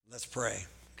Let's pray.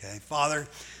 Okay, Father,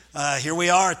 here we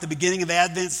are at the beginning of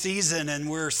Advent season, and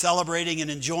we're celebrating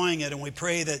and enjoying it, and we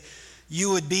pray that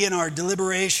you would be in our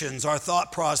deliberations, our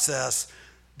thought process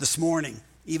this morning,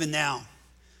 even now.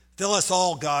 Fill us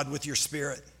all, God, with your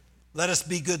Spirit. Let us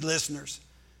be good listeners.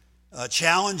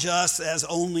 Challenge us as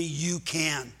only you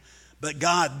can. But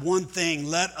God, one thing,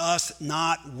 let us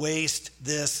not waste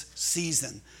this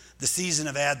season, the season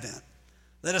of Advent.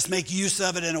 Let us make use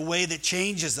of it in a way that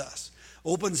changes us,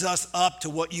 opens us up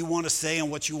to what you want to say and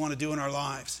what you want to do in our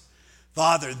lives.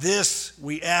 Father, this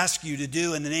we ask you to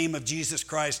do in the name of Jesus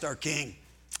Christ, our King.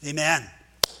 Amen.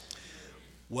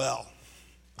 Well,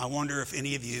 I wonder if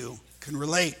any of you can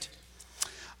relate.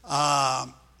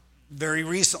 Very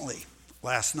recently,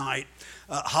 last night,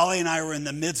 Holly and I were in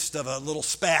the midst of a little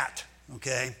spat,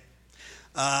 okay?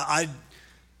 I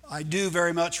do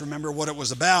very much remember what it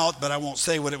was about, but I won't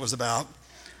say what it was about.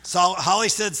 So Holly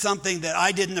said something that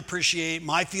I didn't appreciate.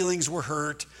 My feelings were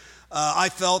hurt. I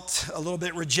felt a little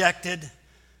bit rejected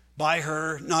by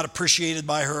her, not appreciated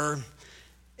by her.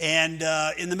 And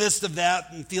in the midst of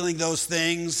that and feeling those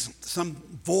things, some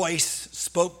voice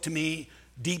spoke to me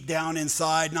deep down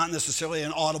inside, not necessarily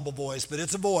an audible voice, but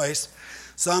it's a voice.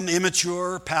 Some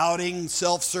immature, pouting,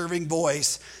 self-serving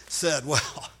voice said,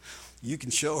 well, you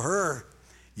can show her.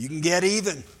 You can get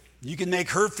even. You can make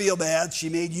her feel bad. She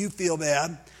made you feel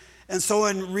bad. And so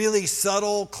in really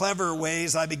subtle, clever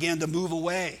ways, I began to move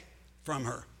away from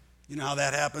her. You know how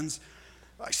that happens?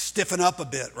 I stiffen up a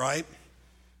bit, right?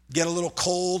 Get a little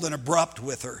cold and abrupt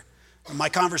with her. And my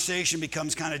conversation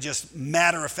becomes kind of just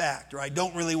matter of fact, right?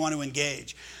 Don't really want to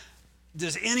engage.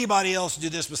 Does anybody else do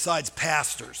this besides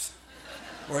pastors?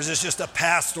 Or is this just a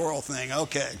pastoral thing?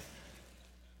 Okay.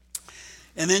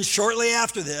 And then shortly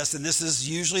after this, and this is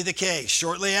usually the case,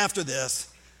 shortly after this,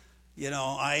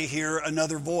 I hear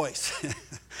another voice,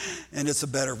 and it's a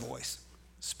better voice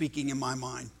speaking in my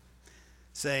mind,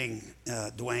 saying,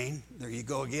 Dwayne, there you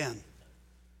go again.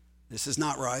 This is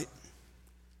not right.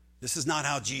 This is not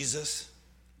how Jesus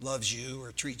loves you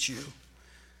or treats you.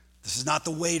 This is not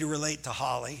the way to relate to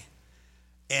Holly.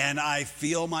 And I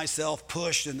feel myself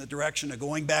pushed in the direction of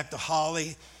going back to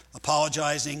Holly,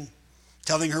 apologizing,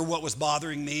 telling her what was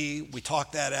bothering me. We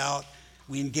talked that out.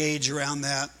 We engage around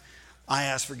that. I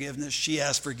ask forgiveness. She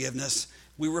asks forgiveness.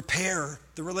 We repair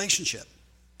the relationship.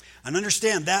 And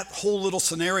understand that whole little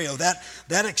scenario,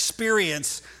 that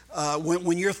experience,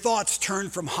 when your thoughts turn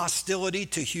from hostility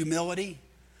to humility,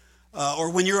 or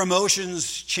when your emotions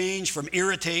change from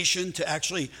irritation to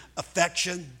actually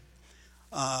affection,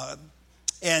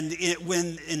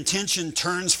 when intention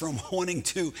turns from wanting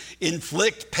to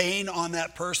inflict pain on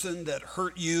that person that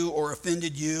hurt you or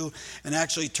offended you and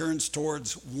actually turns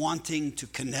towards wanting to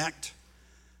connect,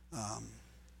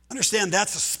 understand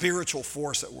that's a spiritual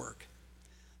force at work.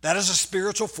 That is a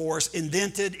spiritual force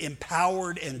invented,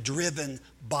 empowered, and driven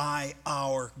by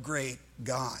our great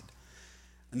God.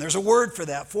 And there's a word for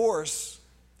that force.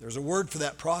 There's a word for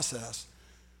that process.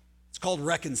 It's called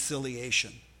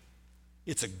reconciliation.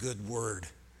 It's a good word.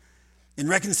 In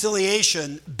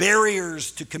reconciliation,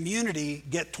 barriers to community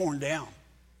get torn down.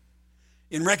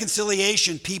 In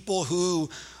reconciliation, people who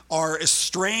are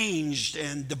estranged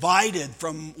and divided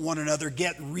from one another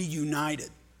get reunited.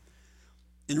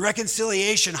 In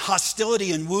reconciliation,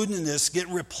 hostility and woundedness get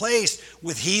replaced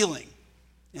with healing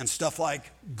and stuff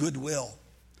like goodwill.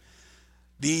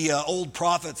 The old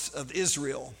prophets of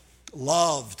Israel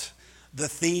loved the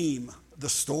theme, the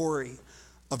story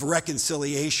of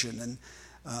reconciliation.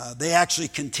 And they actually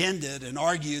contended and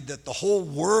argued that the whole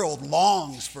world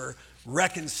longs for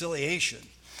reconciliation.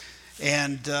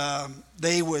 And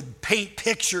they would paint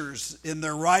pictures in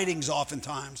their writings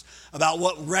oftentimes about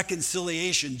what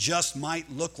reconciliation just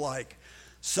might look like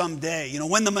someday.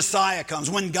 When the Messiah comes,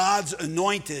 when God's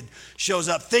anointed shows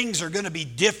up, things are going to be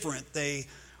different, they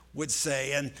would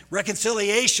say. And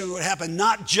reconciliation would happen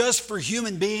not just for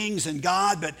human beings and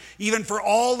God, but even for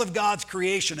all of God's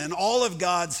creation and all of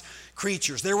God's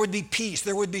creatures. There would be peace,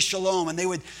 there would be shalom, and they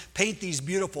would paint these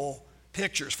beautiful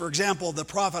pictures. For example, the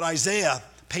prophet Isaiah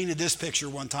painted this picture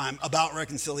one time about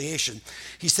reconciliation.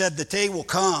 He said, the day will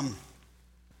come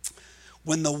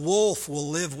when the wolf will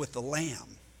live with the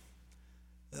lamb.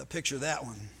 Picture that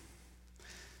one.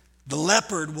 The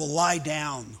leopard will lie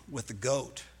down with the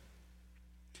goat.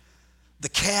 The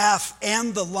calf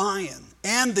and the lion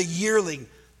and the yearling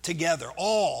together,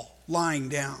 all lying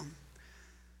down.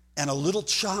 And a little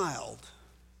child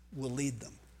will lead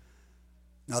them.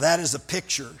 Now that is a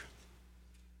picture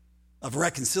of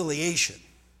reconciliation.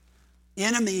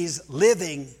 Enemies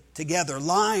living together,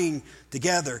 lying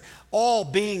together, all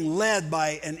being led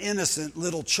by an innocent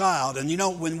little child.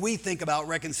 And when we think about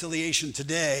reconciliation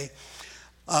today,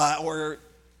 or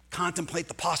contemplate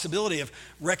the possibility of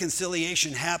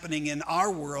reconciliation happening in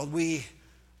our world, we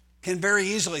can very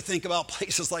easily think about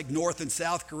places like North and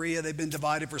South Korea. They've been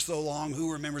divided for so long.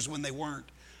 Who remembers when they weren't?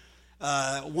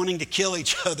 Wanting to kill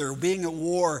each other, being at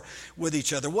war with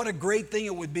each other. What a great thing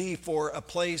it would be for a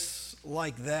place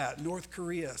like that, North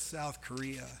Korea, South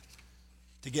Korea,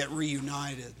 to get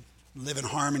reunited, live in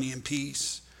harmony and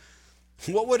peace.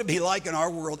 What would it be like in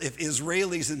our world if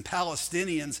Israelis and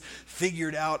Palestinians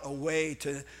figured out a way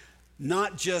to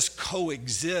not just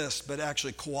coexist, but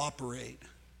actually cooperate,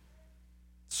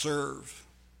 serve,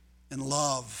 and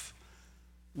love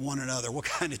one another? What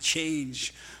kind of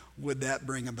change would that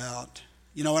bring about?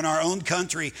 In our own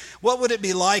country, what would it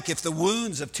be like if the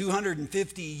wounds of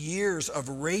 250 years of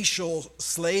racial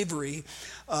slavery,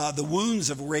 and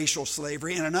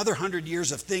another 100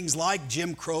 years of things like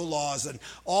Jim Crow laws and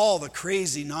all the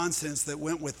crazy nonsense that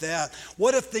went with that,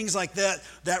 what if things like that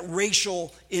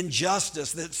racial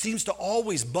injustice that seems to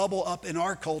always bubble up in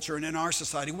our culture and in our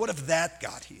society, what if that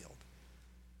got healed?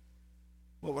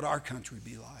 What would our country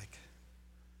be like?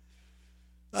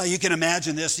 You can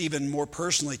imagine this even more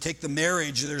personally. Take the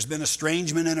marriage. There's been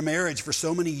estrangement in a marriage for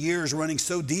so many years, running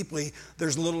so deeply,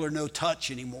 there's little or no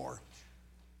touch anymore.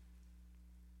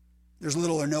 There's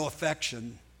little or no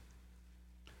affection,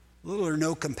 little or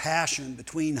no compassion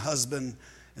between husband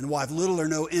and wife, little or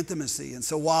no intimacy. And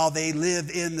so while they live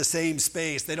in the same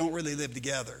space, they don't really live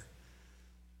together.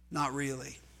 Not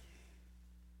really.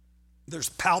 There's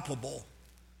palpable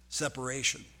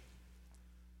separation.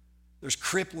 There's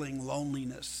crippling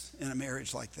loneliness in a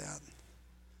marriage like that.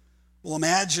 Well,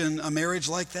 imagine a marriage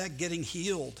like that getting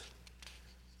healed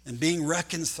and being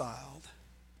reconciled.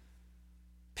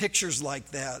 Pictures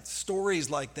like that, stories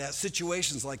like that,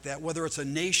 situations like that, whether it's a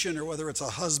nation or whether it's a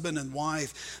husband and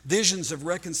wife, visions of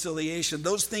reconciliation,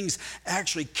 those things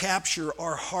actually capture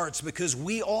our hearts because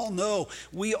we all know,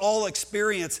 we all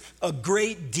experience a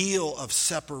great deal of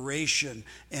separation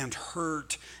and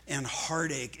hurt and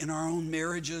heartache in our own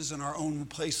marriages, in our own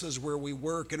places where we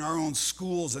work, in our own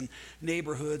schools and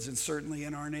neighborhoods, and certainly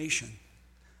in our nation.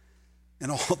 In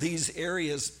all these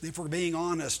areas, if we're being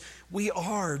honest, we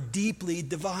are deeply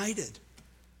divided.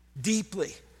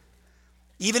 Deeply.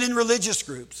 Even in religious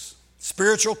groups,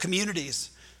 spiritual communities,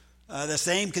 the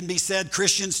same can be said.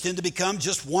 Christians tend to become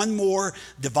just one more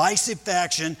divisive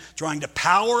faction trying to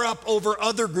power up over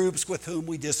other groups with whom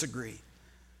we disagree.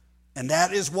 And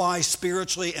that is why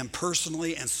spiritually and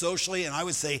personally and socially, and I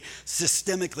would say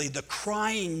systemically, the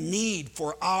crying need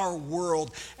for our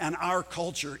world and our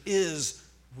culture is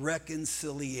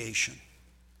reconciliation.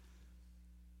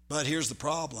 But here's the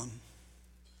problem.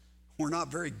 We're not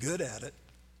very good at it.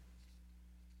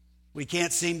 We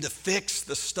can't seem to fix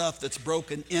the stuff that's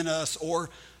broken in us or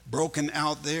broken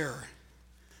out there.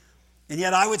 And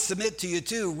yet I would submit to you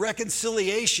too,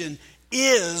 reconciliation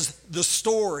is the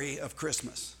story of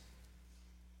Christmas.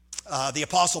 The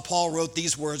Apostle Paul wrote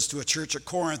these words to a church at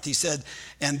Corinth. He said,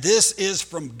 "And this is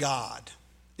from God."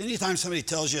 Anytime somebody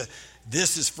tells you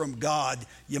this is from God,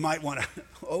 you might want to,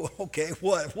 oh, okay,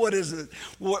 what is it?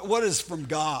 What is from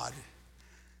God?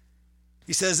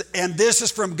 He says, "And this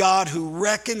is from God who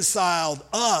reconciled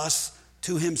us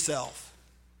to himself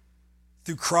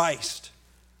through Christ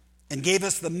and gave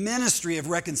us the ministry of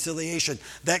reconciliation,"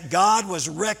 that God was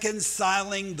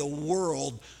reconciling the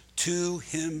world to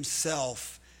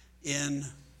himself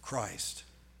in Christ.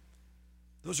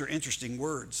 Those are interesting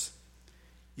words.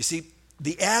 You see,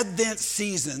 the Advent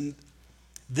season,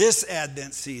 this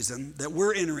Advent season that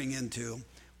we're entering into,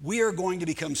 we are going to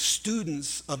become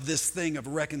students of this thing of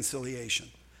reconciliation.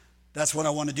 That's what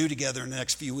I want to do together in the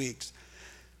next few weeks.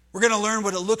 We're going to learn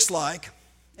what it looks like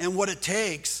and what it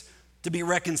takes to be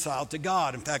reconciled to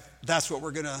God. In fact, that's what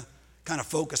we're going to kind of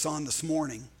focus on this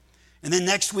morning. And then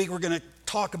next week, we're going to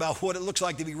talk about what it looks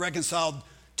like to be reconciled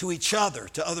to each other,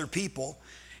 to other people.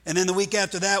 And then the week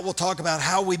after that, we'll talk about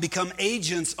how we become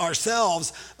agents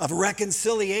ourselves of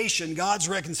reconciliation, God's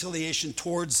reconciliation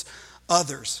towards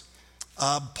others.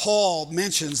 Paul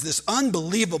mentions this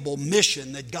unbelievable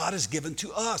mission that God has given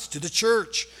to us, to the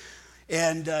church.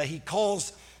 And he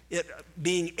calls it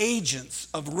being agents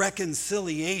of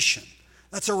reconciliation.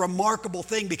 That's a remarkable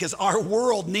thing because our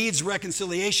world needs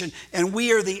reconciliation, and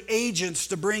we are the agents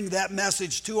to bring that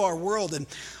message to our world. And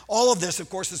all of this, of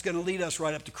course, is going to lead us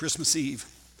right up to Christmas Eve.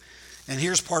 And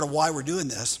here's part of why we're doing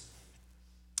this.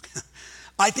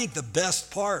 I think the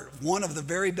best part, one of the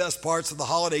very best parts of the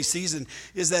holiday season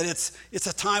is that it's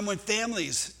a time when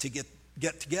families to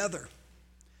get together.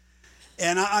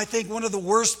 And I think one of the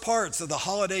worst parts of the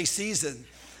holiday season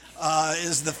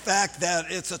is the fact that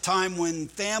it's a time when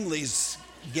families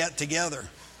get together.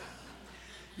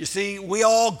 You see, we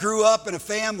all grew up in a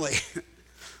family.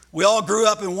 We all grew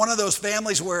up in one of those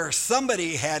families where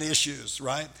somebody had issues,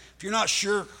 right? If you're not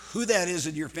sure who that is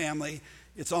in your family,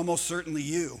 it's almost certainly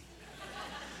you.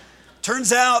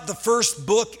 Turns out the first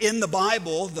book in the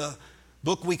Bible, the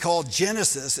book we call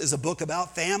Genesis, is a book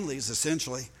about families,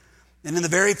 essentially. And in the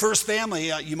very first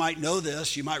family, you might know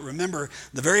this, you might remember,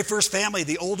 the very first family,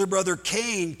 the older brother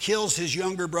Cain kills his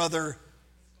younger brother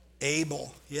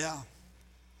Abel. Yeah.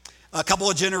 A couple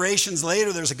of generations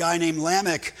later, there's a guy named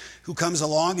Lamech who comes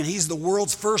along, and he's the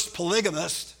world's first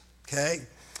polygamist, okay?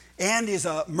 And he's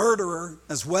a murderer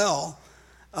as well.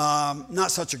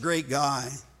 Not such a great guy.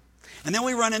 And then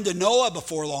we run into Noah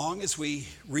before long as we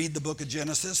read the book of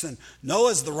Genesis. And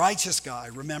Noah's the righteous guy,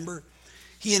 remember?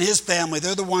 He and his family,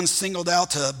 they're the ones singled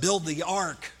out to build the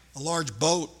ark, a large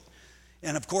boat.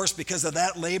 And of course, because of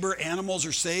that labor, animals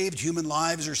are saved, human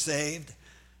lives are saved.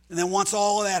 And then once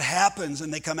all of that happens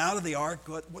and they come out of the ark,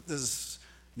 what does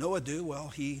Noah do? Well,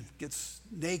 he gets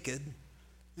naked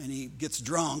and he gets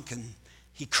drunk and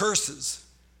he curses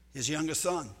his youngest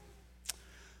son.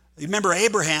 You remember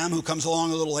Abraham, who comes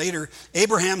along a little later.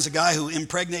 Abraham's a guy who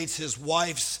impregnates his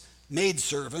wife's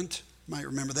maidservant. You might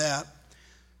remember that.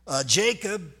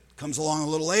 Jacob comes along a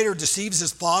little later, deceives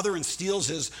his father and steals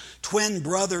his twin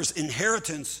brother's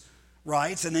inheritance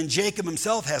rights. And then Jacob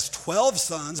himself has 12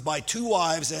 sons by 2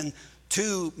 wives and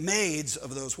 2 maids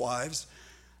of those wives.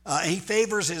 And he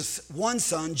favors his one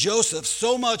son, Joseph,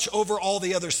 so much over all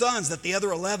the other sons that the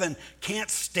other 11 can't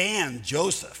stand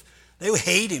Joseph. They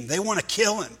hate him. They want to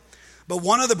kill him. But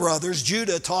one of the brothers,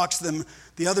 Judah, talks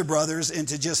the other brothers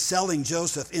into just selling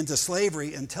Joseph into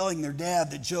slavery and telling their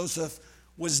dad that Joseph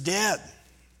was dead.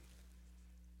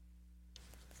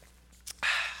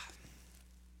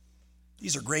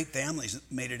 These are great families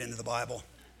that made it into the Bible.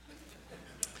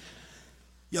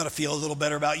 You ought to feel a little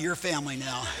better about your family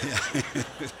now.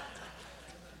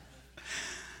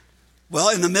 Well,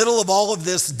 in the middle of all of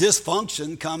this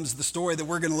dysfunction comes the story that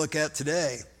we're going to look at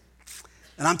today.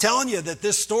 And I'm telling you that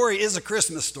this story is a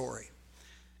Christmas story.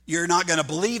 You're not going to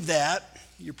believe that.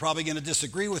 You're probably going to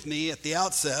disagree with me at the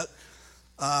outset.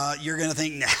 You're going to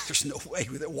think, nah, there's no way.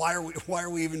 Why are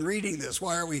we even reading this?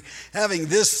 Why are we having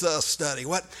this study?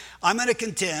 I'm going to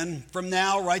contend from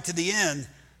now right to the end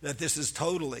that this is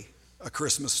totally a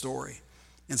Christmas story,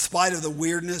 in spite of the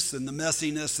weirdness and the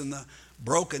messiness and the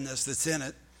brokenness that's in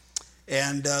it.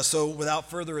 And so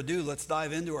without further ado, let's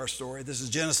dive into our story. This is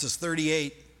Genesis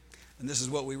 38, and this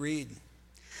is what we read.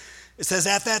 It says,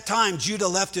 at that time, Judah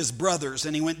left his brothers,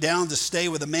 and he went down to stay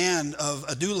with a man of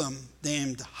Adullam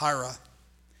named Hira.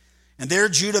 And there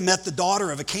Judah met the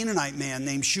daughter of a Canaanite man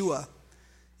named Shua,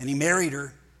 and he married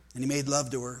her, and he made love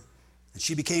to her. And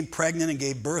she became pregnant and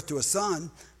gave birth to a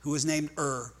son who was named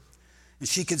And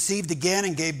she conceived again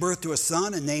and gave birth to a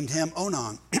son and named him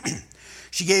Onan.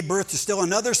 She gave birth to still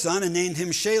another son and named him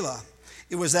Shelah.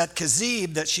 It was at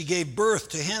Kezib that she gave birth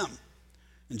to him.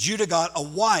 And Judah got a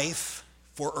wife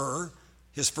for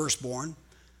his firstborn,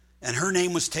 and her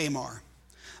name was Tamar.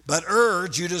 But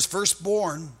Judah's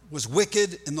firstborn, was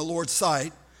wicked in the Lord's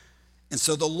sight, and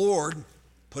so the Lord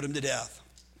put him to death.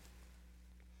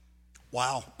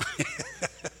 Wow.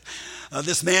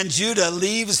 This man Judah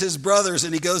leaves his brothers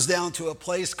and he goes down to a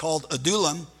place called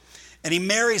Adullam, and he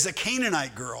marries a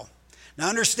Canaanite girl. Now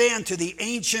understand, to the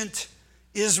ancient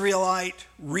Israelite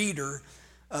reader,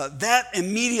 that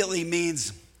immediately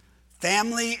means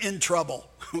family in trouble,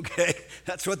 okay?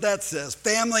 That's what that says,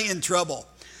 family in trouble.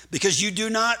 Because you do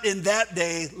not in that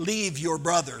day leave your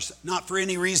brothers, not for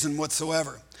any reason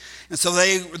whatsoever. And so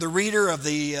the reader of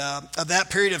that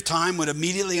period of time would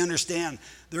immediately understand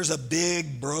there's a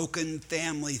big broken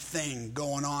family thing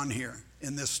going on here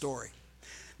in this story.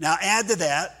 Now add to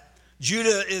that,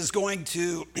 Judah is going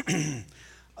to,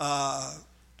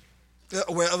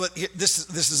 this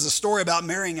is a story about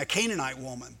marrying a Canaanite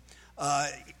woman.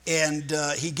 And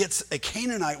he gets a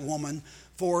Canaanite woman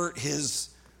for his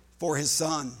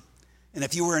son. And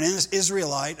if you were an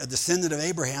Israelite, a descendant of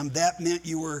Abraham, that meant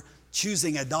you were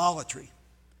choosing idolatry.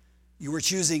 You were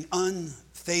choosing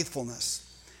unfaithfulness.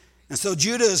 And so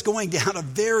Judah is going down a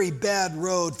very bad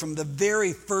road from the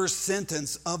very first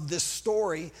sentence of this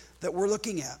story that we're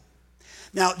looking at.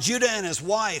 Now, Judah and his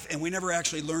wife, and we never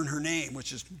actually learn her name,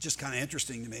 which is just kind of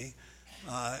interesting to me.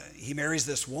 He marries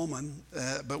this woman,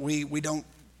 but we're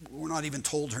not even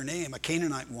told her name, a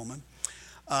Canaanite woman.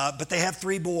 But they have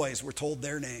 3 boys. We're told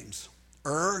their names: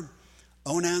 Onan,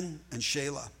 and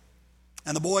Shelah.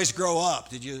 And the boys grow up.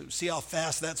 Did you see how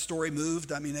fast that story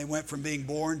moved? I mean, they went from being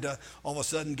born to all of a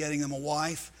sudden getting them a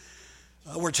wife.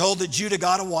 We're told that Judah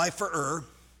got a wife for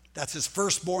that's his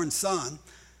firstborn son,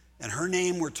 and her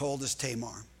name, we're told, is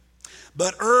Tamar.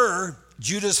 But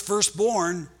Judah's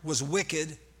firstborn, was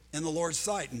wicked in the Lord's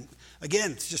sight. And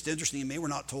again, it's just interesting to me. We're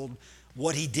not told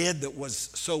what he did that was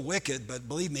so wicked, but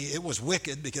believe me, it was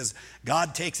wicked because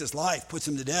God takes his life, puts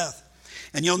him to death.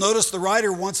 And you'll notice the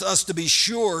writer wants us to be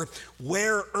sure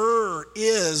where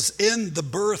is in the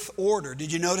birth order.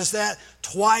 Did you notice that?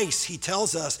 Twice he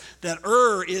tells us that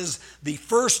is the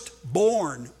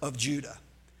firstborn of Judah.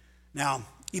 Now,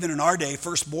 even in our day,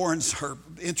 firstborns are,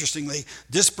 interestingly,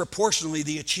 disproportionately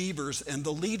the achievers and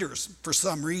the leaders for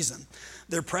some reason.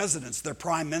 They're presidents, they're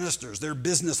prime ministers, they're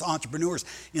business entrepreneurs.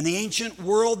 In the ancient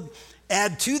world,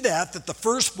 add to that the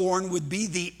firstborn would be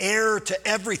the heir to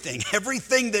everything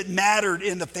that mattered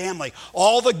in the family.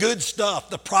 All the good stuff,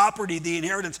 the property, the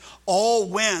inheritance, all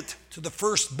went to the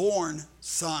firstborn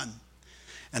son.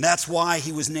 And that's why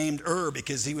he was named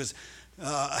because he was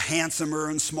handsomer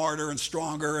and smarter and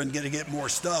stronger and going to get more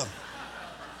stuff.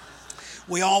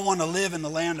 We all want to live in the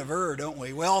land of don't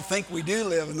we? We all think we do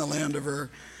live in the land of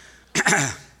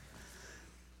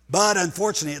But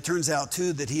unfortunately, it turns out,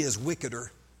 too, that he is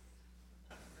wickeder.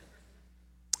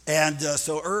 And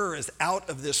so is out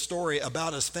of this story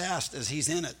about as fast as he's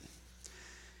in it.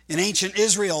 In ancient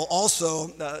Israel also,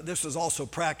 this was also a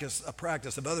practice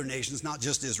of other nations, not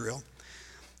just Israel.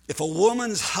 If a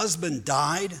woman's husband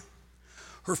died,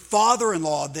 her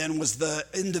father-in-law then was the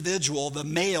individual, the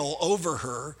male over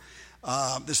her.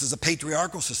 This is a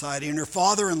patriarchal society, and her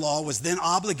father-in-law was then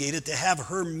obligated to have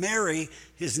her marry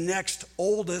his next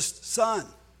oldest son.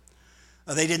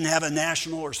 They didn't have a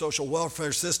national or social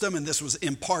welfare system, and this was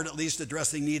in part at least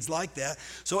addressing needs like that.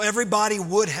 So everybody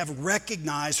would have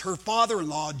recognized her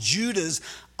father-in-law, Judah's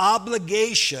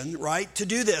obligation, right, to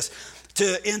do this.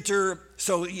 To enter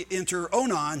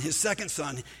Onan, his second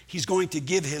son, he's going to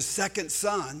give his second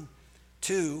son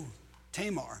to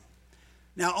Tamar.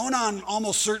 Now, Onan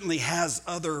almost certainly has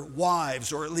other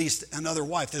wives, or at least another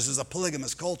wife. This is a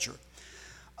polygamous culture.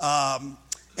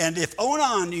 And if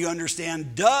Onan, you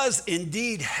understand, does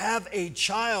indeed have a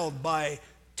child by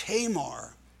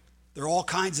Tamar, there are all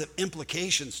kinds of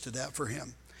implications to that for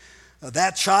him.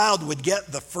 That child would get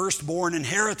the firstborn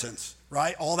inheritance,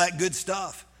 right? All that good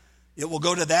stuff. It will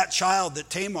go to that child that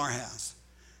Tamar has,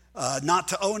 not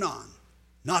to Onan,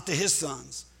 not to his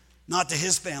sons, not to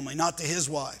his family, not to his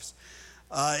wives.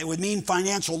 It would mean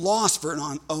financial loss for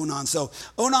Onan. So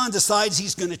Onan decides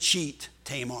he's going to cheat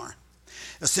Tamar,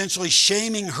 essentially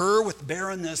shaming her with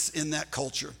barrenness in that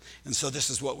culture. And so this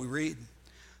is what we read. It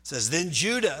says, Then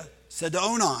Judah said to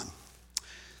Onan,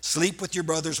 Sleep with your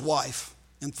brother's wife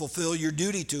and fulfill your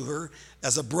duty to her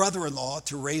as a brother-in-law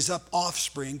to raise up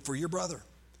offspring for your brother.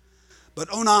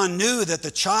 But Onan knew that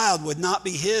the child would not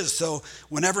be his, so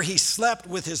whenever he slept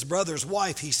with his brother's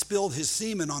wife, he spilled his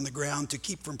semen on the ground to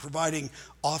keep from providing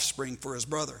offspring for his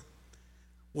brother.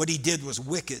 What he did was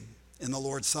wicked in the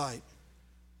Lord's sight.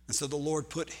 And so the Lord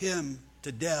put him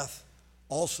to death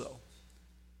also.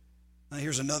 Now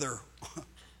here's another,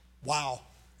 wow.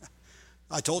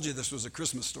 I told you this was a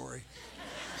Christmas story.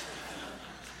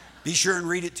 Be sure and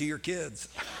read it to your kids.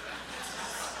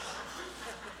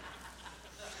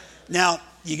 Now,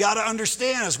 you got to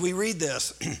understand as we read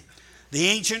this, the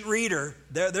ancient reader,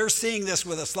 they're seeing this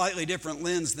with a slightly different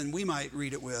lens than we might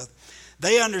read it with.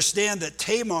 They understand that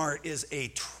Tamar is a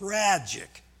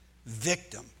tragic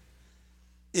victim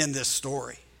in this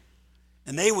story.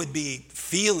 And they would be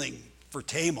feeling for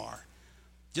Tamar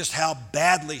just how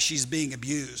badly she's being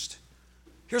abused.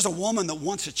 Here's a woman that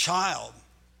wants a child.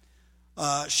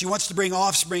 She wants to bring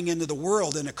offspring into the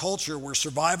world in a culture where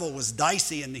survival was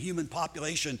dicey and the human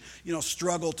population,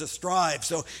 struggled to thrive.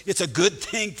 So it's a good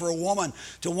thing for a woman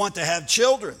to want to have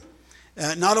children.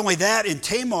 Not only that, in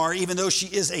Tamar, even though she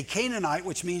is a Canaanite,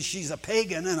 which means she's a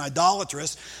pagan and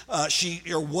idolatrous, she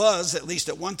was, at least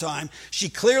at one time, she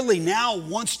clearly now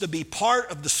wants to be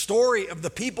part of the story of the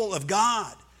people of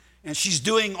God. And she's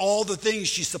doing all the things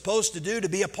she's supposed to do to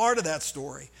be a part of that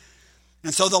story.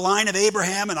 And so the line of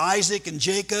Abraham and Isaac and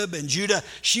Jacob and Judah,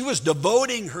 she was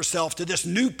devoting herself to this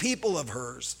new people of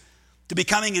hers, to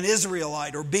becoming an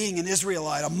Israelite or being an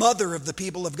Israelite, a mother of the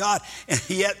people of God. And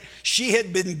yet she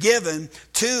had been given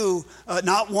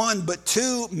not one, but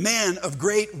two men of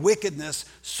great wickedness,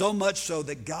 so much so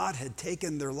that God had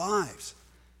taken their lives.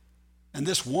 And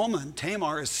this woman,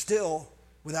 Tamar, is still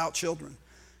without children,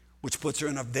 which puts her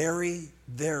in a very,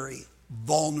 very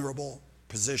vulnerable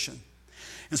position.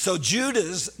 And so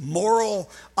Judah's moral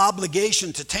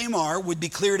obligation to Tamar would be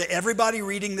clear to everybody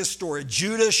reading this story.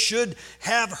 Judah should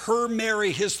have her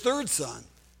marry his third son,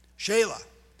 Shelah.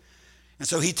 And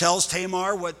so he tells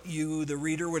Tamar what you, the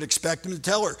reader, would expect him to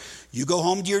tell her. You go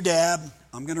home to your dad.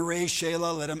 I'm going to raise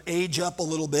Shelah, let him age up a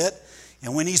little bit.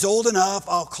 And when he's old enough,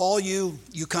 I'll call you.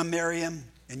 You come marry him,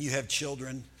 and you have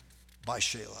children by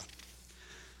Shelah.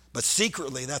 But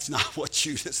secretly, that's not what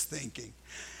Judah's thinking.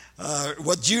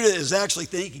 What Judah is actually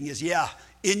thinking is, yeah,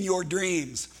 in your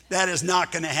dreams, that is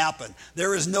not going to happen.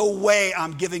 There is no way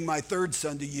I'm giving my third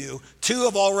son to you. 2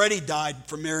 have already died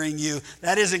from marrying you.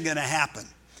 That isn't going to happen.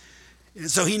 And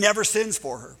so he never sends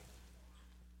for her.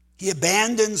 He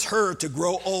abandons her to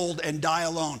grow old and die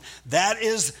alone. That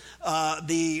is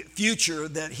the future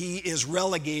that he is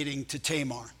relegating to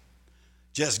Tamar.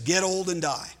 Just get old and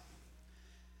die.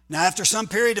 Now, after some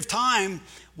period of time,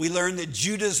 we learn that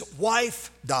Judah's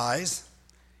wife dies.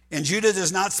 And Judah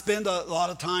does not spend a lot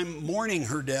of time mourning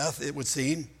her death, it would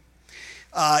seem.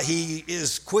 He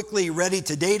is quickly ready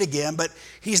to date again, but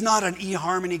he's not an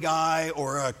eHarmony guy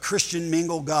or a Christian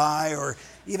Mingle guy or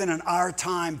even an Our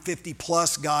Time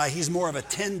 50-plus guy. He's more of a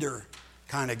Tinder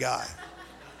kind of guy.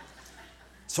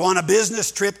 So on a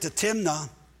business trip to Timnah,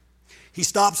 he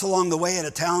stops along the way at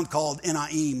a town called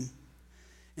Enaim.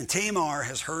 And Tamar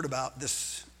has heard about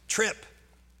this trip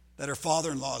that her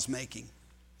father-in-law is making.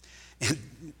 And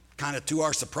kind of to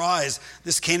our surprise,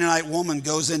 this Canaanite woman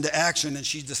goes into action and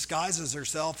she disguises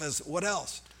herself as what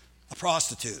else? A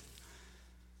prostitute.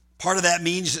 Part of that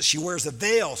means that she wears a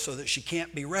veil so that she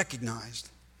can't be recognized.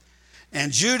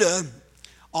 And Judah,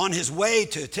 on his way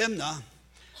to Timnah,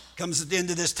 comes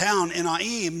into this town,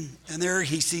 Enaim, and there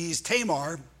he sees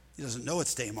Tamar. He doesn't know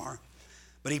it's Tamar,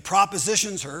 but he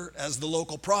propositions her as the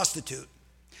local prostitute.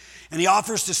 And he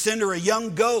offers to send her a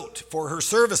young goat for her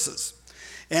services.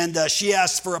 And she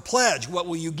asks for a pledge. What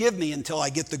will you give me until I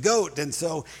get the goat? And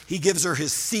so he gives her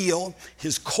his seal,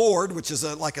 his cord, which is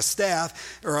like a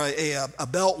staff or a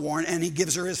belt worn, and he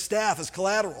gives her his staff as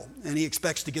collateral. And he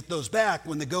expects to get those back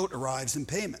when the goat arrives in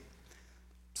payment.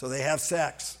 So they have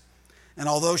sex. And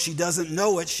although she doesn't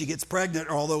know it, she gets pregnant.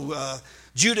 Or although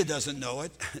Judah doesn't know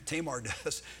it, Tamar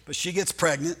does, but she gets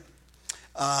pregnant.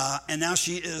 And now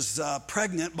she is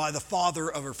pregnant by the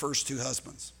father of her first 2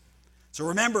 husbands. So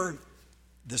remember,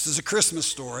 this is a Christmas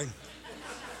story.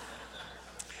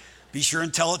 Be sure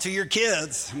and tell it to your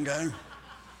kids, okay?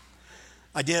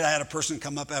 I had a person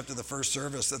come up after the first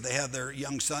service that they had their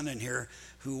young son in here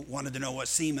who wanted to know what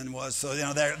semen was. So,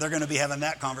 they're going to be having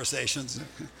that conversation.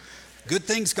 Good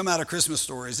things come out of Christmas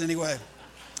stories. Anyway,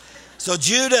 so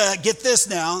Judah, get this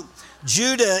now.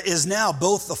 Judah is now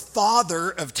both the father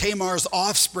of Tamar's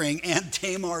offspring and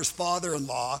Tamar's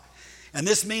father-in-law. And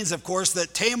this means, of course,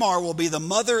 that Tamar will be the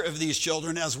mother of these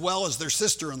children as well as their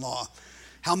sister-in-law.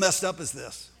 How messed up is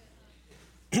this?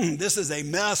 This is a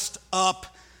messed up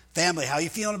family. How are you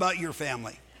feeling about your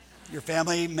family? Your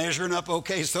family measuring up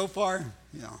okay so far?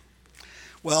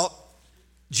 Well,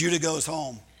 Judah goes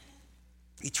home.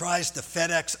 He tries to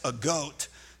FedEx a goat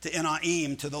to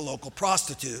Enaim to the local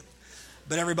prostitute.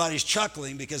 But everybody's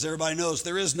chuckling because everybody knows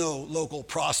there is no local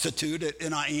prostitute at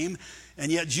Enaim.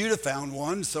 And yet Judah found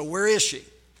one, so where is she?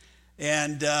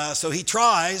 And so he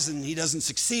tries, and he doesn't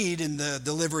succeed in the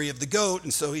delivery of the goat.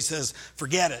 And so he says,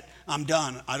 forget it, I'm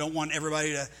done. I don't want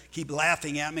everybody to keep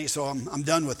laughing at me, so I'm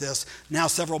done with this. Now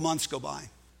several months go by.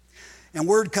 And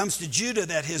word comes to Judah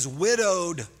that his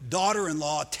widowed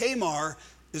daughter-in-law, Tamar,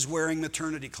 is wearing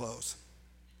maternity clothes.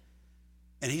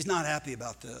 And he's not happy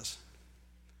about this.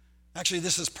 Actually,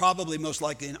 this is probably most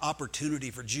likely an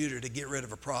opportunity for Judah to get rid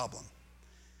of a problem.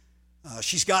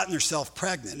 She's gotten herself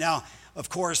pregnant. Now, of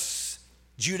course,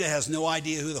 Judah has no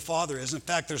idea who the father is. In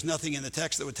fact, there's nothing in the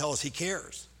text that would tell us he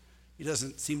cares. He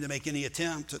doesn't seem to make any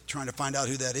attempt at trying to find out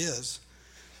who that is.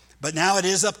 But now it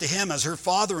is up to him as her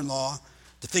father-in-law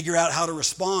to figure out how to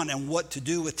respond and what to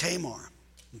do with Tamar.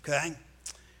 Okay?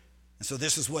 And so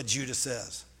this is what Judah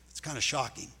says. It's kind of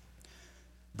shocking.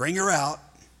 Bring her out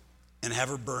and have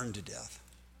her burned to death.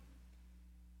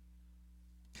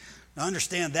 Now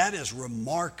understand, that is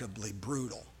remarkably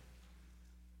brutal.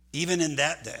 Even in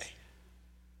that day,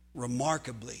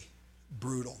 remarkably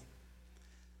brutal.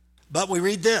 But we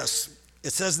read this.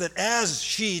 It says that as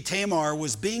she, Tamar,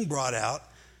 was being brought out,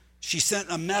 she sent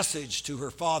a message to her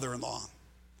father-in-law.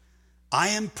 I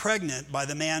am pregnant by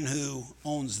the man who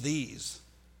owns these,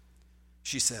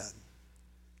 she said.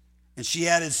 And she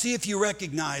added, see if you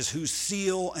recognize whose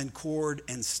seal and cord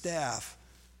and staff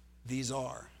these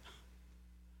are.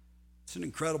 It's an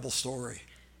incredible story.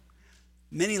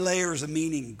 Many layers of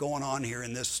meaning going on here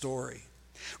in this story.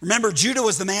 Remember, Judah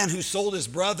was the man who sold his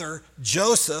brother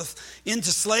Joseph into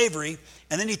slavery,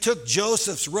 and then he took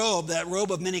Joseph's robe, that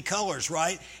robe of many colors,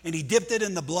 right? And he dipped it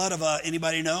in the blood of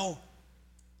anybody know?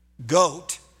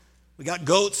 Goat. We got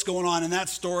goats going on in that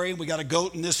story. We got a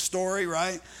goat in this story,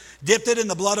 right? Dipped it in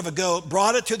the blood of a goat,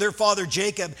 brought it to their father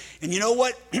Jacob. And you know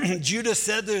what Judah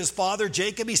said to his father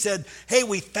Jacob? He said, hey,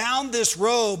 we found this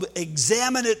robe.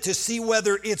 Examine it to see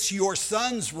whether it's your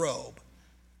son's robe.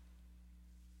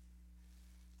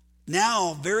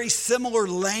 Now, very similar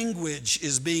language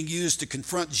is being used to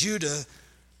confront Judah.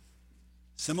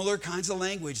 Similar kinds of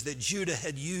language that Judah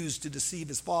had used to deceive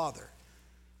his father.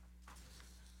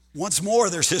 Once more,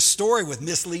 there's his story with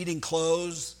misleading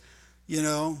clothes,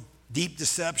 deep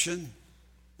deception,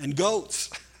 and goats.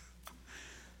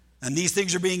 And these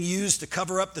things are being used to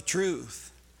cover up the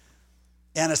truth.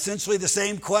 And essentially the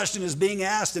same question is being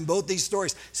asked in both these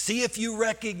stories. See if you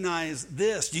recognize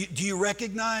this. Do you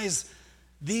recognize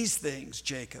these things,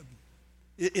 Jacob?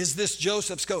 Is this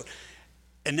Joseph's coat?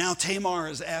 And now Tamar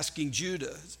is asking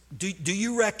Judah, do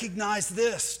you recognize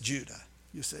this, Judah?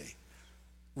 You see.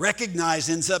 Recognize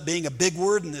ends up being a big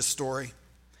word in this story.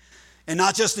 And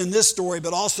not just in this story,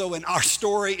 but also in our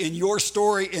story, in your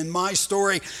story, in my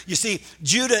story. You see,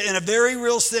 Judah, in a very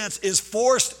real sense, is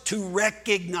forced to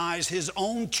recognize his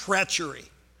own treachery,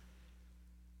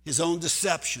 his own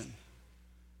deception,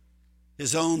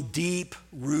 his own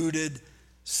deep-rooted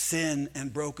sin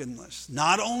and brokenness.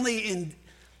 Not only in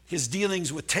his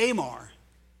dealings with Tamar,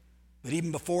 but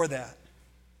even before that,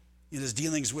 in his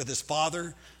dealings with his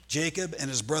father, Jacob, and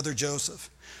his brother Joseph.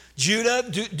 Judah,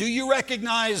 do you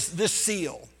recognize this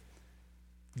seal?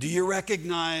 Do you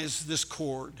recognize this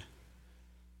cord?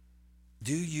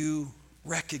 Do you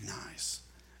recognize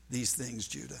these things,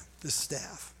 Judah, this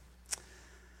staff?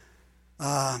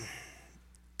 And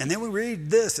then we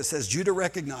read this. It says, Judah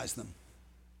recognized them.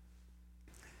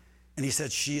 And he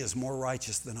said, she is more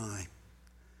righteous than I,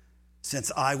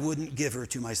 since I wouldn't give her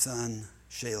to my son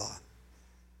Shelah.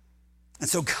 And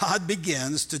so God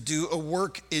begins to do a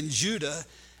work in Judah,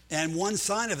 and one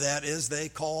sign of that is they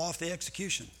call off the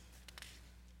execution.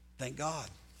 Thank God.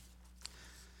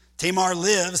 Tamar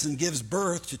lives and gives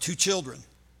birth to 2 children,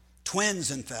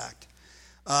 twins, in fact.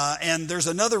 And there's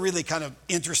another really kind of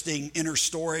interesting inner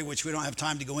story, which we don't have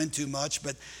time to go into much,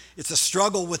 but it's a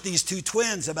struggle with these 2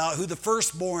 twins about who the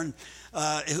firstborn,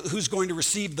 who's going to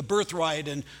receive the birthright,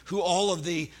 and who all of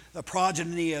the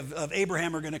progeny of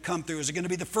Abraham are going to come through. Is it going to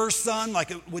be the first son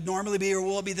like it would normally be, or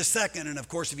will it be the second? And of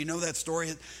course, if you know that story,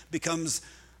 it becomes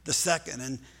the second.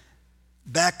 And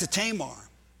back to Tamar.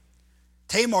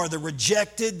 Tamar, the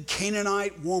rejected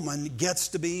Canaanite woman, gets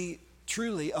to be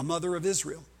truly a mother of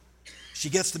Israel. She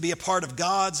gets to be a part of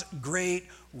God's great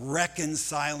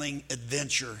reconciling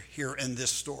adventure here in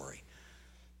this story.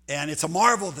 And it's a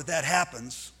marvel that that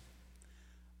happens,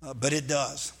 but it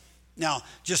does. Now,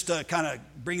 just to kind of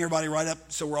bring everybody right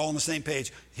up so we're all on the same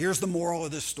page, here's the moral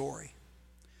of this story.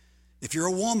 If you're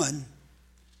a woman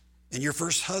and your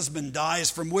first husband dies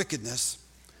from wickedness,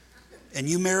 and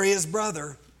you marry his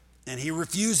brother, and he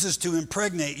refuses to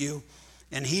impregnate you,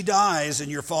 and he dies,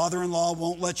 and your father-in-law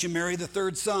won't let you marry the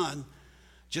 3rd son,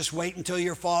 just wait until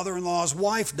your father-in-law's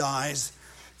wife dies,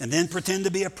 and then pretend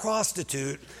to be a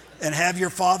prostitute and have your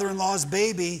father-in-law's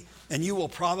baby, and you will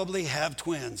probably have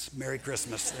twins. Merry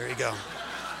Christmas. There you go.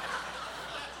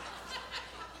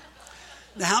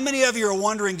 Now, how many of you are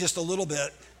wondering just a little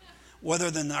bit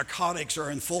whether the narcotics are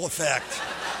in full effect?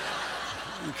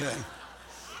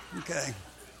 Okay.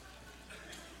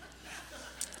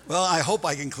 Well, I hope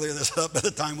I can clear this up by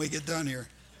the time we get done here.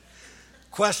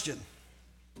 Question.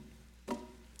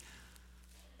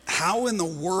 How in the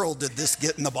world did this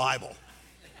get in the Bible?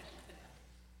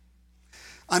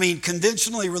 I mean,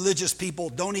 conventionally religious people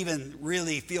don't even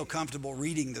really feel comfortable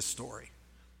reading this story,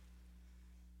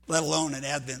 let alone in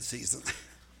Advent season.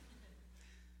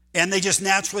 And they just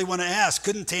naturally want to ask,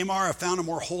 couldn't Tamar have found a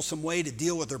more wholesome way to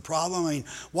deal with her problem? I mean,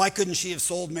 why couldn't she have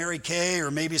sold Mary Kay or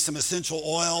maybe some essential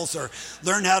oils or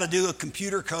learned how to do a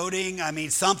computer coding? I mean,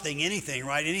 something, anything,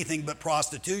 right? Anything but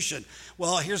prostitution.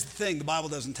 Well, here's the thing. The Bible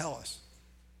doesn't tell us.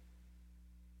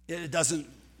 It doesn't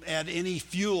add any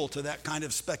fuel to that kind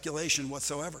of speculation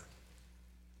whatsoever.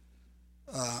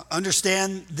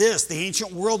 Understand this. The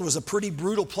ancient world was a pretty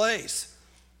brutal place.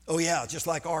 Oh yeah, just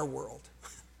like our world.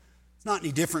 It's not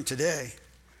any different today.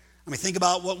 I mean, think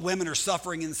about what women are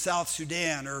suffering in South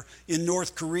Sudan or in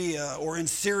North Korea or in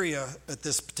Syria at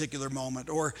this particular moment,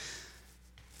 or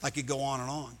I could go on and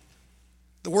on.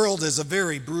 The world is a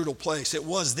very brutal place. It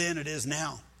was then, it is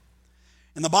now.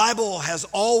 And the Bible has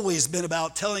always been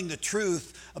about telling the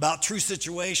truth about true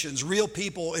situations, real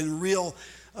people in real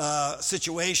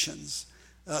situations.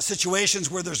 situations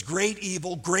where there's great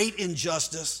evil, great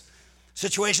injustice,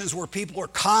 situations where people are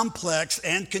complex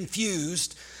and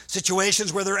confused,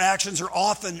 situations where their actions are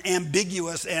often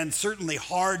ambiguous and certainly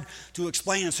hard to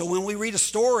explain. And so when we read a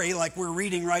story like we're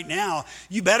reading right now,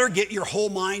 you better get your whole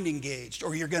mind engaged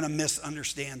or you're going to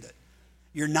misunderstand it.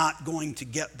 You're not going to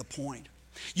get the point.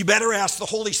 You better ask the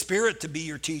Holy Spirit to be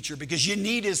your teacher because you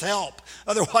need his help.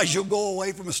 Otherwise, you'll go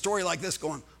away from a story like this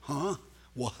going, huh?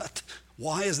 What?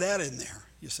 Why is that in there,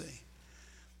 you see?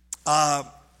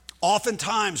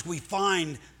 Oftentimes, we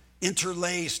find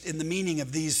interlaced in the meaning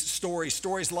of these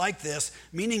stories like this,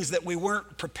 meanings that we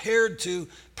weren't prepared to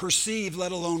perceive,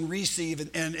 let alone receive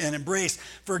and embrace.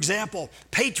 For example,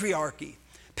 patriarchy.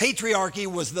 Patriarchy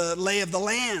was the lay of the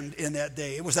land in that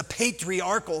day. It was a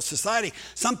patriarchal society.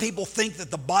 Some people think that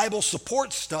the Bible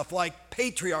supports stuff like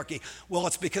patriarchy. Well,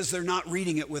 it's because they're not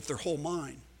reading it with their whole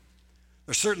mind.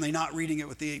 They're certainly not reading it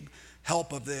with the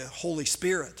help of the Holy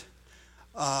Spirit.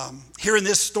 Here in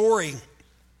this story,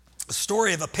 a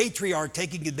story of a patriarch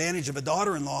taking advantage of a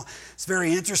daughter-in-law, it's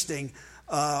very interesting.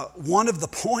 One of the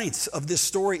points of this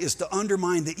story is to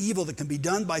undermine the evil that can be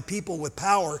done by people with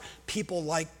power, people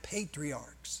like patriarchs.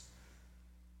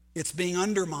 It's being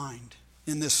undermined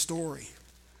in this story.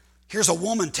 Here's a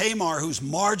woman, Tamar, who's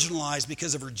marginalized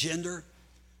because of her gender,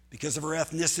 because of her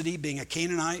ethnicity, being a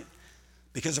Canaanite,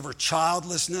 because of her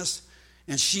childlessness.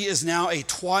 And she is now a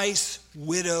twice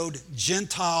widowed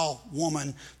Gentile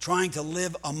woman trying to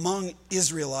live among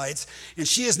Israelites. And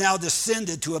she is now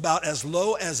descended to about as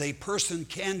low as a person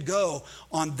can go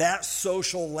on that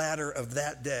social ladder of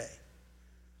that day.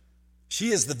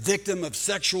 She is the victim of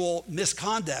sexual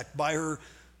misconduct by her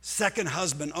second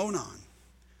husband, Onan.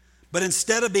 But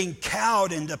instead of being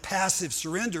cowed into passive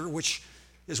surrender, which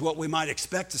is what we might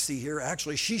expect to see here,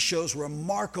 actually, she shows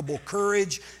remarkable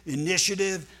courage,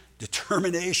 initiative,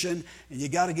 determination, and you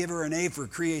got to give her an A for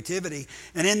creativity.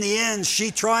 And in the end, she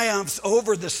triumphs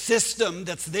over the system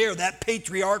that's there, that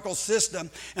patriarchal system,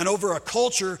 and over a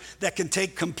culture that can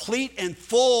take complete and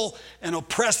full and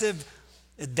oppressive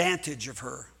advantage of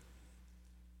her.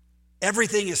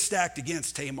 Everything is stacked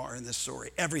against Tamar in this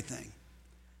story, everything.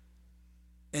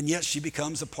 And yet she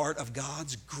becomes a part of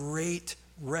God's great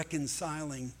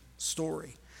reconciling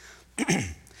story.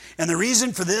 And the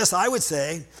reason for this, I would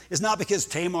say, is not because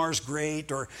Tamar's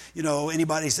great or,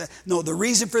 anybody said. No, the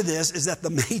reason for this is that the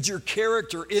major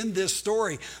character in this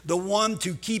story, the one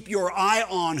to keep your eye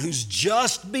on, who's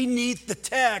just beneath the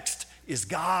text, is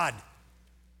God.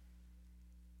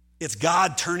 It's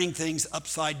God turning things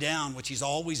upside down, which he's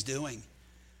always doing.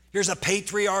 Here's a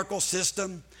patriarchal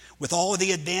system with all of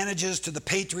the advantages to the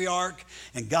patriarch,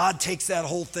 and God takes that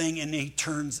whole thing and he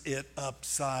turns it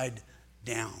upside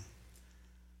down.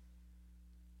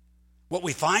 What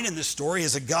we find in this story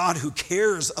is a God who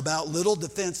cares about little,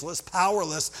 defenseless,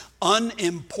 powerless,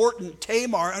 unimportant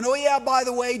Tamar. And by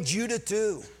the way, Judah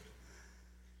too.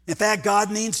 In fact, God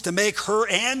needs to make her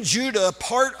and Judah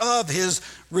part of his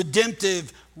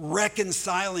redemptive,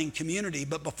 reconciling community.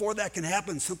 But before that can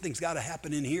happen, something's got to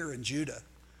happen in here in Judah.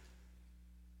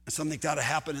 And something's got to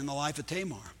happen in the life of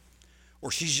Tamar,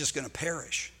 or she's just going to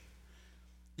perish.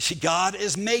 You see, God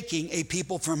is making a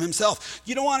people from himself.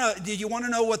 Do you want to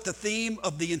know what the theme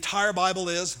of the entire Bible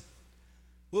is?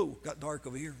 Whoa, got dark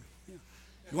over here. Yeah.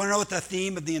 You want to know what the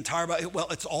theme of the entire Bible? Well,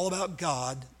 it's all about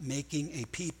God making a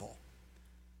people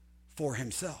for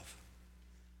himself.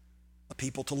 A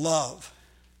people to love.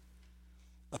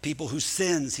 A people whose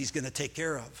sins he's going to take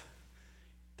care of.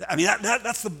 I mean,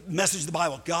 that's the message of the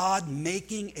Bible. God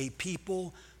making a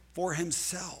people for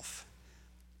himself.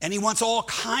 And he wants all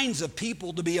kinds of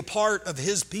people to be a part of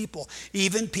his people.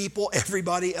 Even people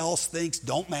everybody else thinks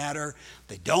don't matter,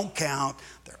 they don't count,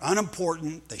 they're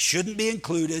unimportant, they shouldn't be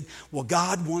included. Well,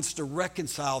 God wants to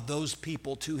reconcile those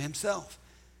people to himself,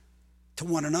 to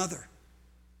one another.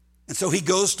 And so he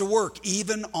goes to work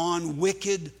even on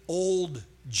wicked old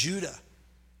Judah.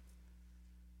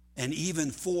 And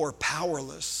even for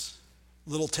powerless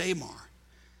little Tamar.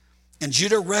 And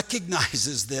Judah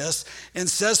recognizes this and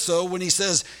says so when he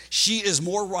says, she is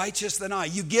more righteous than I.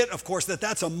 You get, of course,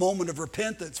 that's a moment of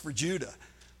repentance for Judah.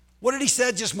 What did he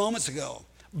say just moments ago?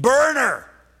 Burn her.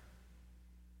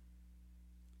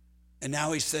 And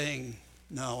now he's saying,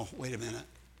 no, wait a minute.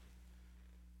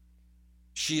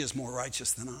 She is more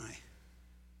righteous than I.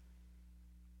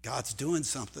 God's doing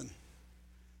something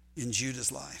in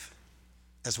Judah's life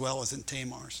as well as in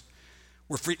Tamar's.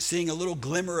 We're seeing a little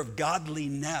glimmer of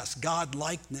godliness,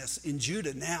 godlikeness in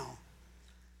Judah now.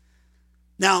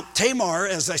 Now, Tamar,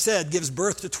 as I said, gives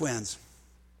birth to twins.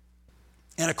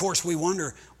 And of course, we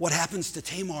wonder what happens to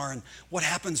Tamar and what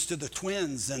happens to the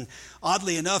twins. And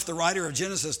oddly enough, the writer of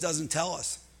Genesis doesn't tell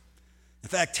us. In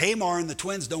fact, Tamar and the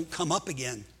twins don't come up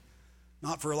again,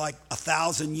 not for like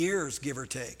 1,000 years, give or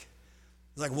take.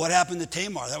 It's like, what happened to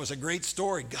Tamar? That was a great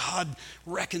story. God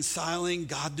reconciling,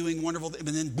 God doing wonderful things,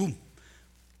 and then boom.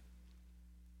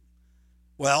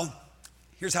 Well,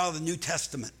 here's how the New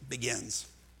Testament begins.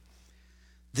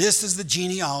 This is the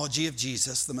genealogy of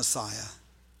Jesus, the Messiah,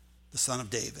 the son of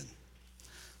David,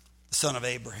 the son of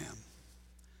Abraham.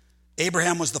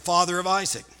 Abraham was the father of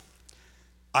Isaac,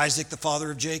 Isaac the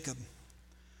father of Jacob,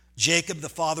 Jacob the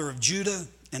father of Judah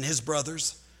and his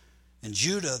brothers, and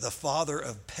Judah the father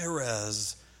of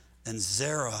Perez and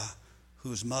Zerah,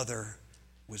 whose mother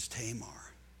was Tamar.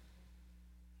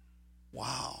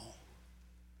 Wow.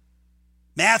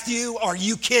 Matthew, are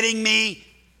you kidding me?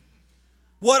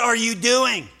 What are you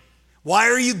doing? Why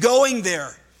are you going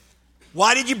there?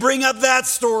 Why did you bring up that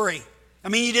story? I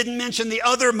mean, you didn't mention the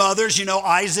other mothers,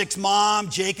 Isaac's mom,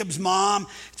 Jacob's mom.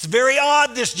 It's very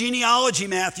odd, this genealogy,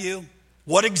 Matthew.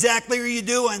 What exactly are you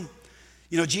doing?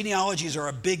 Genealogies are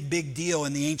a big, big deal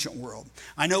in the ancient world.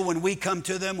 I know when we come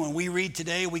to them, when we read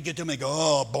today, we get to them and go,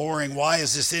 oh, boring. Why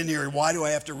is this in here? Why do I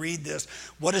have to read this?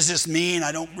 What does this mean?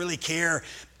 I don't really care.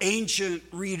 Ancient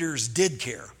readers did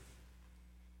care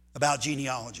about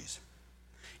genealogies.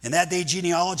 In that day,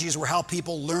 genealogies were how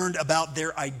people learned about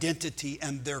their identity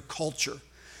and their culture.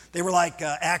 They were like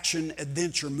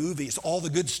action-adventure movies. All the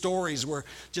good stories were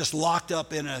just locked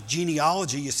up in a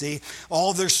genealogy, you see.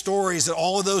 All of their stories,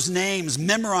 all of those names,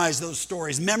 memorize those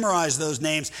stories, memorize those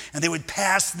names, and they would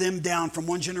pass them down from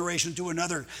one generation to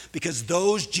another because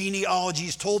those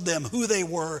genealogies told them who they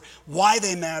were, why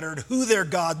they mattered, who their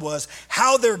God was,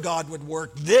 how their God would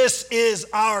work. This is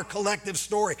our collective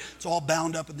story. It's all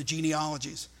bound up in the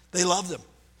genealogies. They loved them.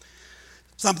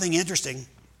 Something interesting,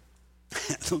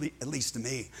 at least to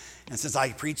me, and since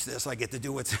I preach this, I get to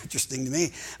do what's interesting to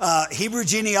me. Hebrew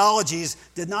genealogies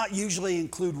did not usually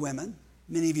include women.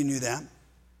 Many of you knew that.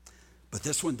 But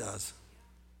this one does.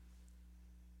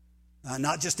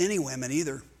 Not just any women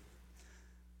either,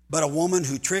 but a woman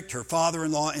who tricked her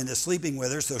father-in-law into sleeping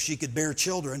with her so she could bear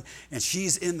children, and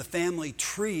she's in the family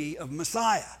tree of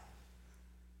Messiah.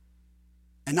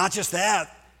 And not just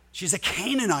that, she's a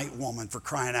Canaanite woman, for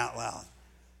crying out loud.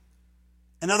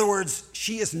 In other words,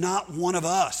 she is not one of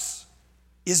us,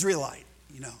 Israelite,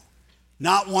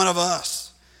 not one of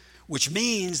us, which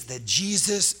means that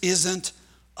Jesus isn't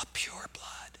a pure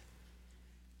blood.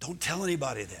 Don't tell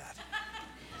anybody that.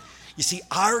 You see,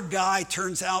 our guy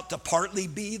turns out to partly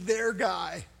be their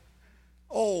guy.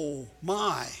 Oh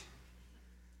my.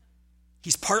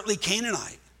 He's partly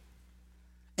Canaanite.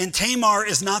 And Tamar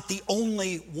is not the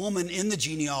only woman in the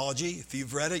genealogy. If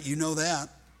you've read it, you know that.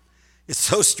 It's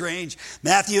so strange.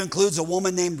 Matthew includes a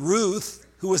woman named Ruth,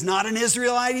 who was not an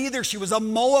Israelite either. She was a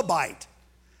Moabite.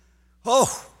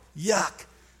 Oh, yuck.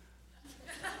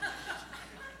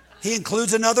 He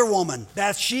includes another woman,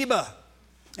 Bathsheba.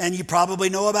 And you probably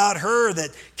know about her that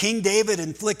King David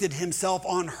inflicted himself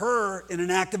on her in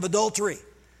an act of adultery.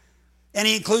 And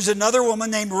he includes another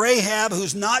woman named Rahab,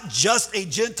 who's not just a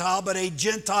Gentile, but a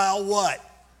Gentile what?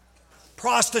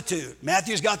 Prostitute.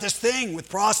 Matthew's got this thing with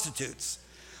prostitutes.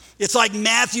 It's like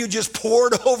Matthew just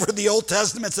poured over the Old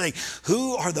Testament saying,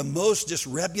 who are the most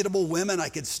disreputable women I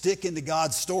could stick into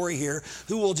God's story here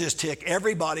who will just tick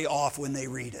everybody off when they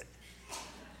read it?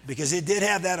 Because it did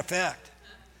have that effect.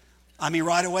 I mean,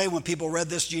 right away when people read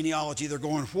this genealogy, they're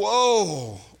going,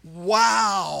 whoa,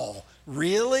 wow,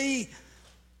 really?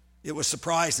 It was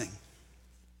surprising.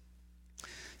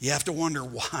 You have to wonder,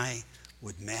 why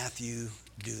would Matthew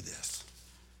do this?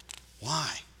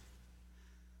 Why?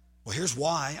 Well, here's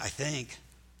why, I think.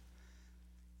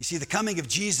 You see, the coming of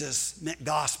Jesus meant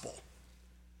gospel.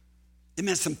 It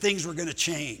meant some things were going to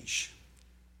change,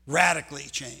 radically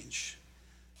change.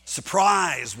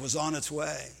 Surprise was on its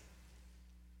way.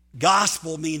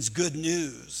 Gospel means good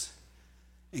news.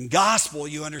 And gospel,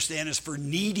 you understand, is for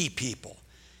needy people,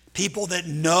 people that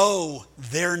know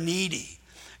they're needy.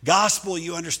 Gospel,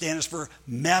 you understand, is for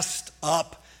messed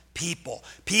up people,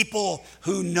 people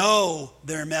who know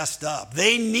they're messed up.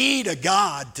 They need a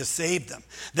God to save them.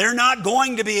 They're not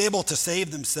going to be able to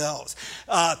save themselves.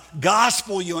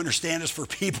 Gospel, you understand, is for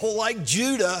people like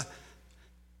Judah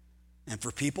and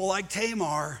for people like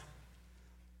Tamar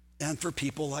and for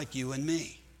people like you and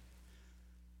me.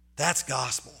 That's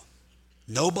gospel.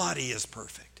 Nobody is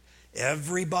perfect.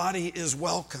 Everybody is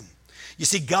welcome. You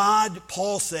see, God,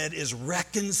 Paul said, is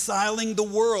reconciling the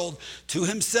world to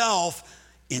himself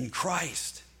in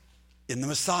Christ, in the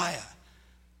Messiah,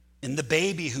 in the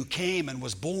baby who came and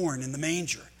was born in the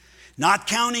manger. not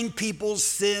counting people's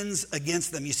sins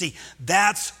against them. You see,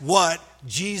 that's what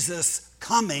Jesus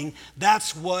coming,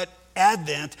 that's what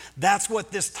Advent, that's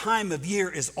what this time of year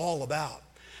is all about.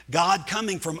 God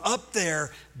coming from up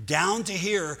there down to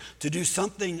here to do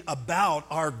something about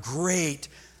our great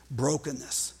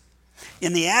brokenness.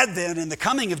 In the Advent and the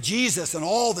coming of Jesus and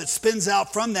all that spins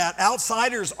out from that,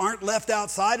 outsiders aren't left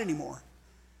outside anymore.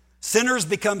 Sinners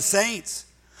become saints.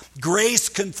 Grace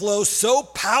can flow so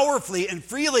powerfully and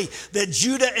freely that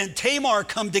Judah and Tamar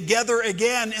come together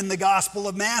again in the Gospel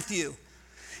of Matthew.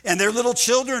 And their little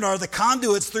children are the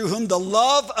conduits through whom the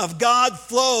love of God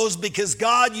flows, because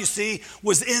God, you see,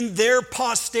 was in their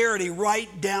posterity right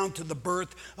down to the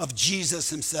birth of Jesus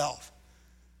himself.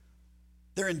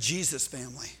 They're in Jesus'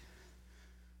 family.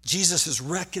 Jesus is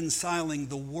reconciling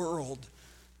the world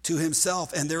to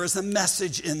himself. And there is a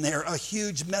message in there, a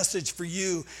huge message for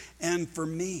you and for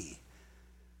me.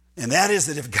 And that is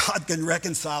that if God can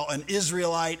reconcile an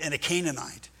Israelite and a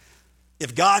Canaanite,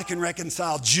 if God can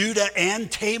reconcile Judah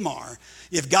and Tamar,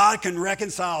 if God can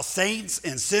reconcile saints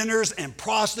and sinners and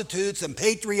prostitutes and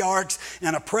patriarchs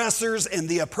and oppressors and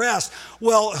the oppressed,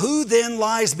 well, who then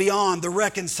lies beyond the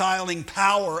reconciling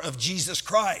power of Jesus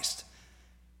Christ?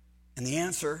 And the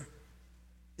answer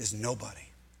is nobody.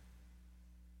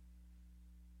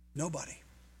 Nobody.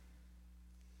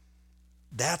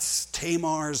 That's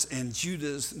Tamar's and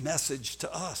Judah's message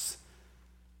to us.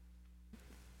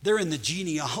 They're in the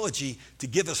genealogy to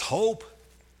give us hope.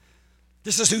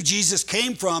 This is who Jesus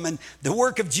came from. And the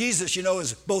work of Jesus,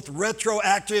 is both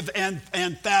retroactive and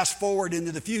fast forward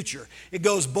into the future. It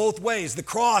goes both ways. The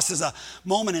cross is a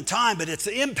moment in time, but its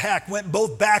impact went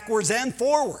both backwards and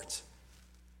forwards.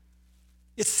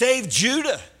 It saved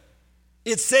Judah.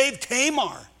 It saved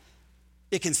Tamar.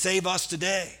 It can save us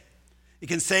today. It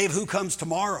can save who comes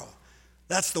tomorrow.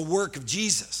 That's the work of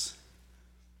Jesus.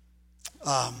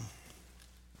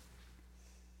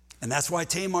 And that's why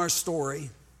Tamar's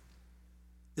story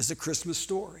is a Christmas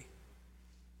story.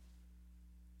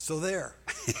 So there.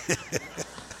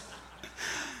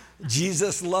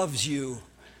 Jesus loves you.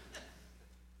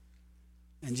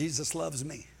 And Jesus loves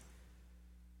me.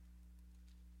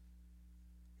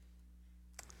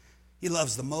 He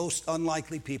loves the most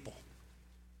unlikely people.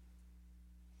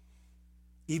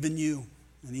 Even you,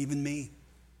 and even me,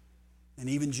 and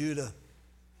even Judah,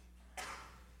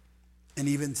 and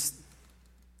even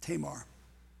Tamar.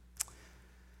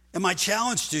 And my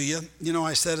challenge to you,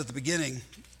 I said at the beginning,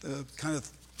 kind of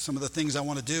some of the things I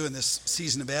want to do in this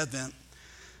season of Advent,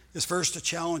 is first to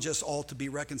challenge us all to be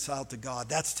reconciled to God.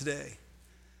 That's today.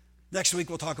 Next week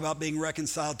we'll talk about being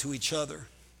reconciled to each other.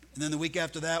 And then the week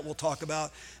after that we'll talk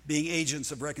about being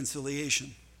agents of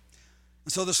reconciliation.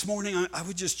 And so this morning I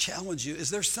would just challenge you, is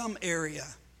there some area,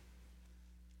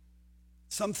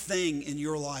 something in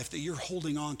your life that you're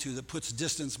holding on to that puts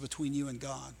distance between you and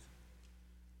God?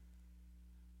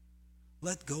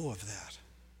 Let go of that.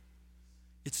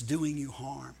 It's doing you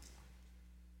harm.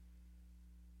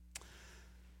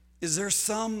 Is there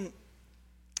some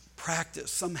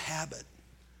practice, some habit,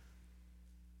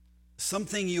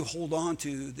 something you hold on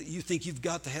to that you think you've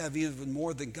got to have even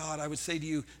more than God? I would say to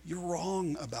you, you're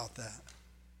wrong about that.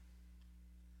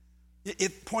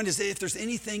 Point is, if there's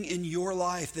anything in your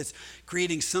life that's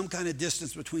creating some kind of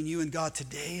distance between you and God,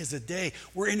 today is a day.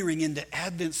 We're entering into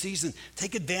Advent season.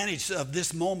 Take advantage of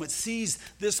this moment. Seize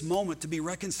this moment to be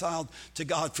reconciled to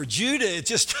God. For Judah, it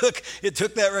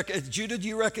took that. Judah, do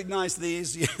you recognize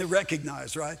these? You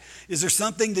recognize, right? Is there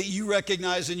something that you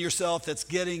recognize in yourself that's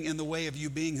getting in the way of you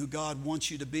being who God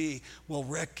wants you to be? Well,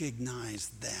 recognize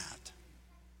that.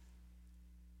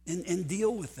 And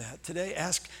deal with that today.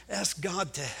 Ask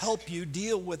God to help you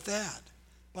deal with that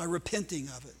by repenting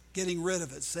of it, getting rid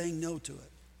of it, saying no to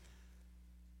it.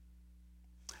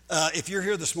 If you're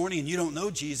here this morning and you don't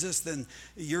know Jesus, then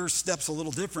your step's a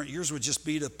little different. Yours would just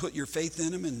be to put your faith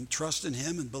in him and trust in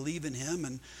him and believe in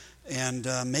him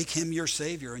and make him your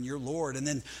Savior and your Lord. And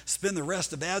then spend the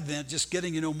rest of Advent just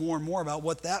getting to know more and more about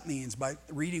what that means by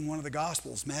reading one of the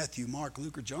Gospels, Matthew, Mark,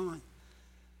 Luke, or John.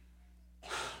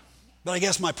 But I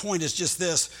guess my point is just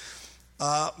this.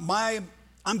 I'm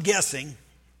guessing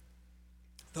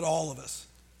that all of us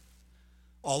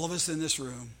in this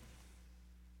room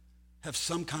have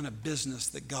some kind of business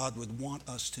that God would want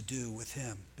us to do with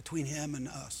him, between him and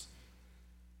us.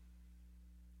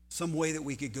 Some way that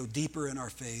we could go deeper in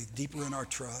our faith, deeper in our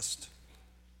trust,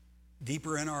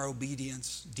 deeper in our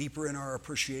obedience, deeper in our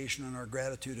appreciation and our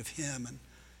gratitude of him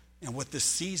and what this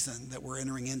season that we're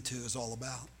entering into is all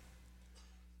about.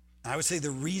 I would say the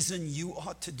reason you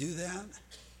ought to do that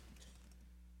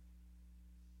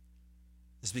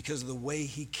is because of the way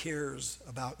he cares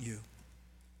about you.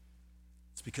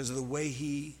 It's It's because of the way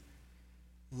he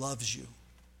loves you.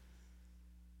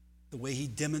 The way he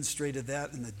demonstrated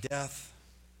that in the death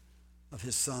of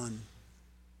his son.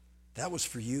 That was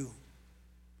for you.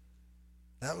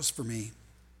 That was for me.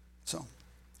 So,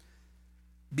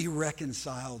 be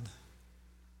reconciled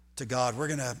to God. We're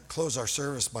going to close our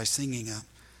service by singing a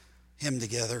hymn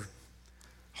together.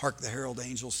 Hark the herald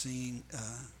angels sing.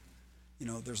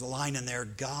 There's a line in there,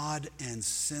 God and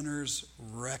sinners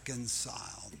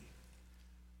reconciled.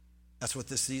 That's what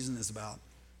this season is about.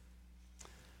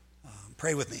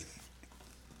 Pray with me.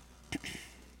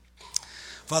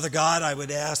 Father God, I would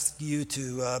ask you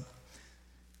to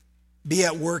be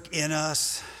at work in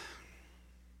us.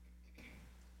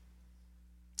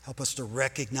 Help us to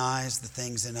recognize the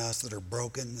things in us that are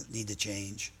broken, that need to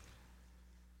change.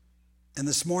 And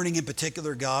this morning in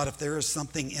particular, God, if there is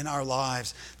something in our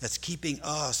lives that's keeping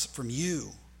us from you,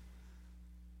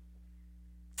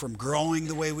 from growing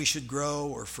the way we should grow,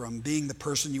 or from being the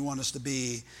person you want us to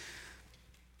be,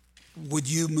 would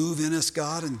you move in us,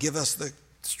 God, and give us the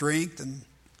strength and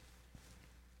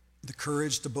the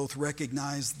courage to both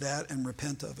recognize that and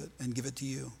repent of it and give it to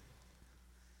you.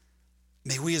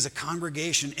 May we as a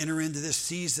congregation enter into this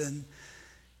season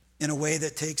in a way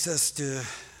that takes us to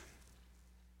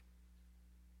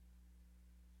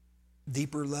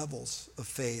deeper levels of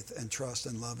faith and trust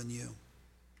and love in you.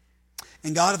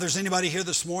 And God, if there's anybody here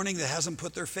this morning that hasn't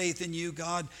put their faith in you,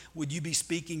 God, would you be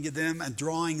speaking to them and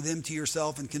drawing them to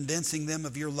yourself and convincing them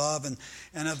of your love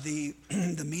and of the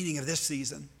meaning of this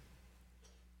season?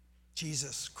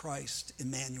 Jesus Christ,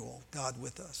 Emmanuel, God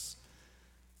with us.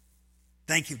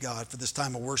 Thank you, God, for this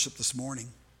time of worship this morning.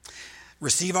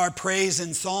 Receive our praise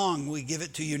and song. We give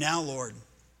it to you now, Lord.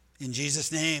 In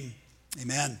Jesus' name,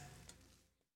 amen.